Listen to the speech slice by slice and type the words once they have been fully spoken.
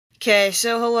Okay,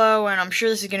 so hello, and I'm sure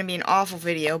this is going to be an awful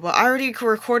video, but I already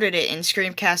recorded it in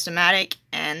Screencast-O-Matic,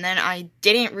 and then I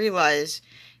didn't realize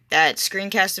that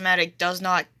Screencast-O-Matic does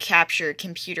not capture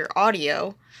computer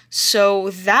audio, so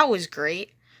that was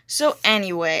great. So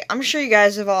anyway, I'm sure you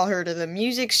guys have all heard of the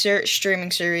music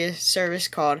streaming service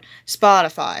called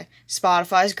Spotify.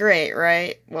 Spotify's great,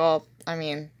 right? Well, I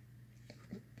mean,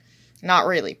 not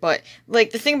really, but, like,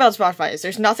 the thing about Spotify is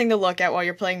there's nothing to look at while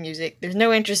you're playing music. There's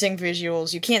no interesting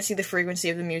visuals. You can't see the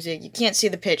frequency of the music. You can't see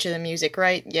the pitch of the music,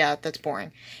 right? Yeah, that's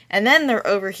boring. And then they're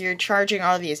over here charging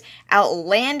all these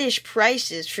outlandish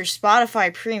prices for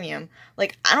Spotify Premium.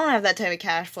 Like, I don't have that type of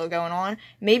cash flow going on.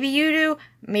 Maybe you do.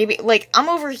 Maybe, like, I'm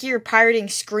over here pirating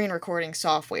screen recording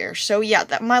software. So, yeah,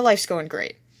 my life's going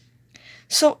great.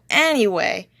 So,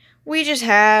 anyway, we just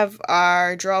have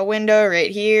our draw window right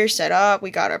here set up.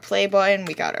 We got our play button.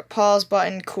 We got our pause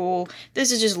button. Cool.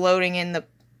 This is just loading in the...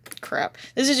 Crap.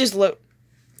 This is just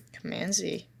Command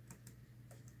Z.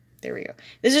 There we go.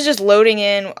 This is just loading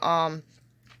in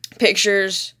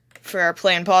pictures for our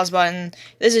play and pause button.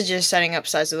 This is just setting up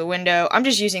size of the window. I'm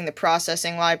just using the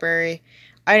processing library.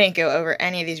 I didn't go over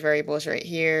any of these variables right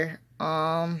here.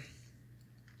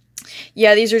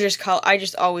 Yeah, these are just I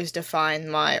just always define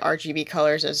my RGB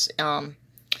colors as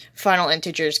final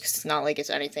integers because it's not like it's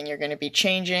anything you're going to be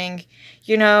changing.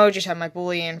 You know, just have my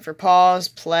boolean for pause,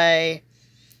 play.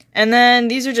 And then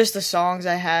these are just the songs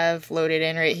I have loaded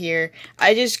in right here.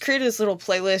 I just created this little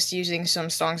playlist using some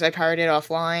songs I pirated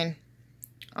offline.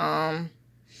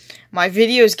 My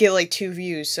videos get like 2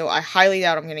 views, so I highly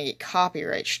doubt I'm going to get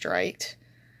copyright striked.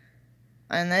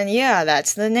 And then, yeah,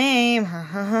 that's the name. Ha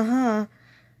ha ha ha.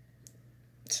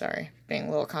 Sorry, being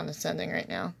a little condescending right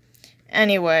now.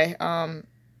 Anyway,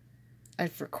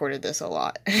 I've recorded this a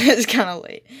lot. It's kind of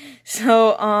late.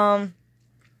 So,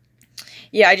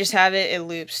 yeah, I just have it. It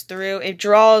loops through. It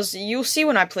draws, you'll see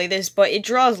when I play this, but it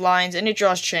draws lines and it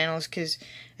draws channels because,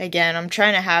 again, I'm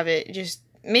trying to have it just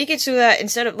make it so that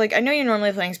instead of, like, I know you're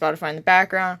normally playing Spotify in the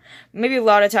background. Maybe a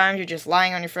lot of times you're just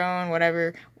lying on your phone,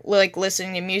 whatever, like,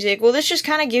 listening to music. Well, this just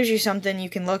kind of gives you something you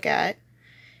can look at.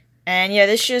 And yeah,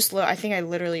 this just, I think I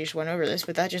literally just went over this,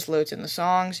 but that just loads in the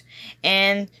songs.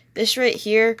 And this right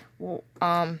here,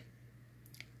 while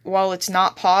it's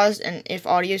not paused and if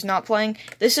audio is not playing,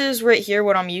 this is right here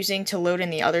what I'm using to load in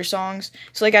the other songs.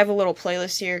 So like I have a little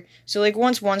playlist here. So like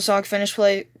once one song finishes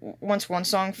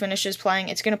playing,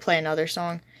 it's going to play another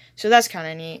song. So that's kind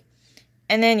of neat.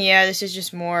 And then, yeah, this is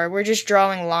just more, we're just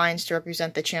drawing lines to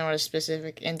represent the channel at a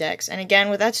specific index. And again,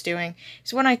 what that's doing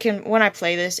is when I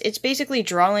play this, it's basically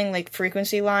drawing, like,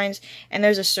 frequency lines, and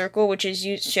there's a circle, which is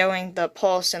showing the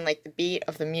pulse and, like, the beat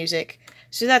of the music.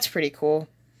 So that's pretty cool.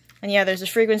 And yeah, there's a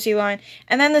frequency line.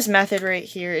 And then this method right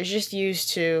here is just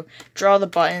used to draw the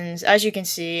buttons. As you can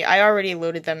see, I already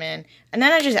loaded them in. And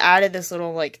then I just added this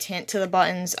little, like, tint to the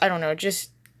buttons. I don't know,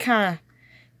 just kind of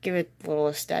give it a little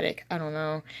aesthetic, I don't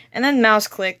know. And then mouse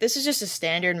click, this is just a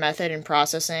standard method in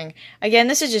processing. Again,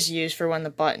 this is just used for when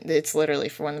it's literally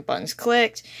for when the button's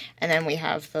clicked. And then we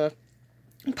have the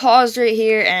pause right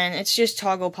here, and it's just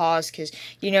toggle pause, because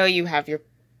you know you have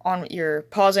you're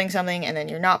pausing something, and then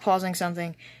you're not pausing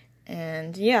something.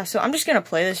 And yeah, so I'm just gonna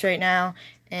play this right now,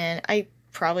 and I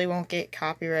probably won't get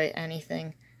copyright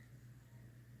anything.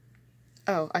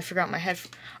 Oh, I forgot my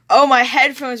my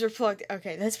headphones were plugged.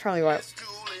 Okay, that's probably why.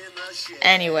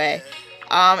 Anyway,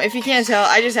 if you can't tell,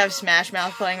 I just have Smash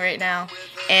Mouth playing right now,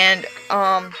 and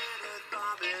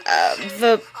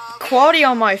the quality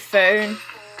on my phone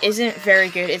isn't very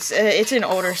good. It's an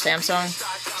older Samsung,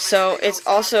 so it's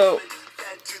also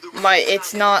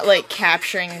it's not like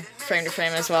capturing frame to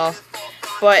frame as well.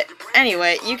 But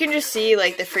anyway, you can just see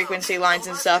like the frequency lines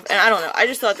and stuff, and I don't know. I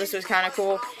just thought this was kind of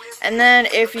cool. And then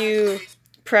if you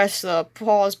press the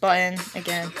pause button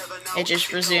again, it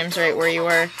just resumes right where you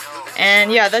were.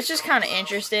 And yeah, that's just kind of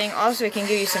interesting. Also, it can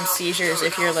give you some seizures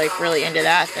if you're like really into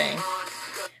that thing.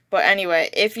 But anyway,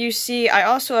 if you see, I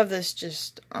also have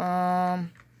this I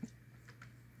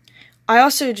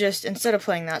also just, instead of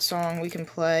playing that song, we can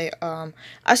play, I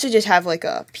also just have like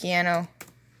a piano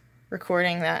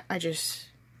recording that I just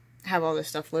have all this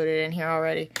stuff loaded in here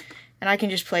already. And I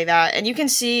can just play that. And you can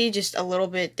see just a little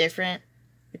bit different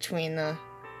between the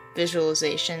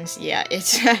visualizations. Yeah,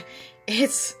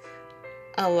 it's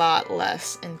a lot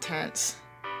less intense.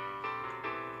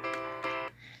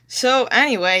 So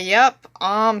anyway, yep,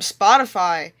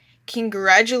 Spotify,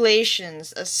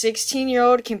 congratulations, a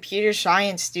 16-year-old computer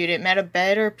science student made a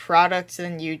better product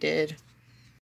than you did.